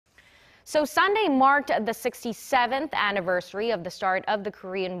So Sunday marked the 67th anniversary of the start of the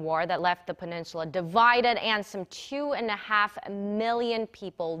Korean War that left the peninsula divided and some 2.5 million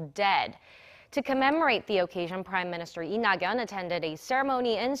people dead. To commemorate the occasion, Prime Minister Lee Nak-yon attended a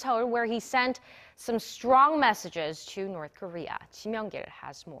ceremony in Seoul where he sent some strong messages to North Korea. Myung-kil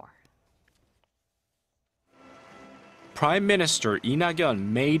has more. Prime Minister Lee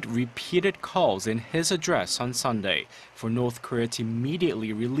Nak-yon made repeated calls in his address on Sunday for North Korea to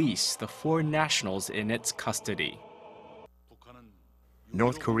immediately release the 4 nationals in its custody.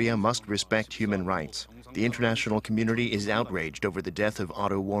 North Korea must respect human rights. The international community is outraged over the death of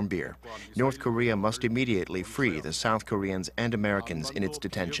Otto Warmbier. North Korea must immediately free the South Koreans and Americans in its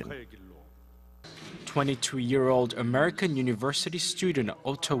detention. 22-year-old American university student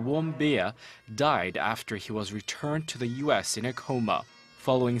Otto Warmbier died after he was returned to the U.S. in a coma,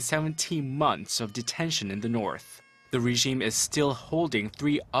 following 17 months of detention in the North. The regime is still holding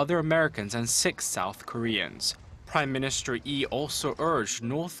 3 other Americans and 6 South Koreans. Prime Minister Lee also urged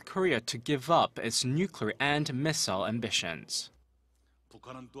North Korea to give up its nuclear and missile ambitions.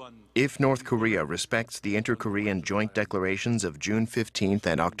 If North Korea respects the inter-Korean joint declarations of June 15th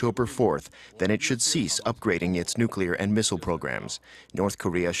and October 4th, then it should cease upgrading its nuclear and missile programs. North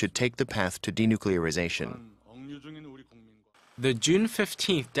Korea should take the path to denuclearization. The June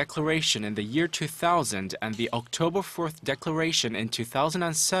 15th declaration in the year 2000 and the October 4th declaration in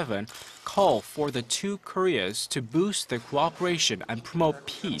 2007 call for the 2 Koreas to boost their cooperation and promote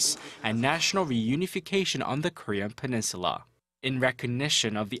peace and national reunification on the Korean peninsula. In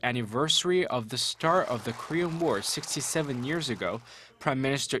recognition of the anniversary of the start of the Korean War 67 years ago, Prime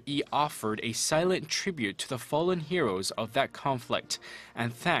Minister Lee offered a silent tribute to the fallen heroes of that conflict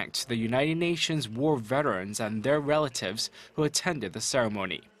and thanked the United Nations war veterans and their relatives who attended the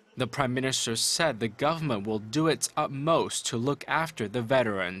ceremony. The Prime Minister said the government will do its utmost to look after the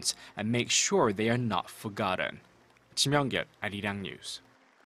veterans and make sure they are not forgotten. Myung-kil, Arirang News.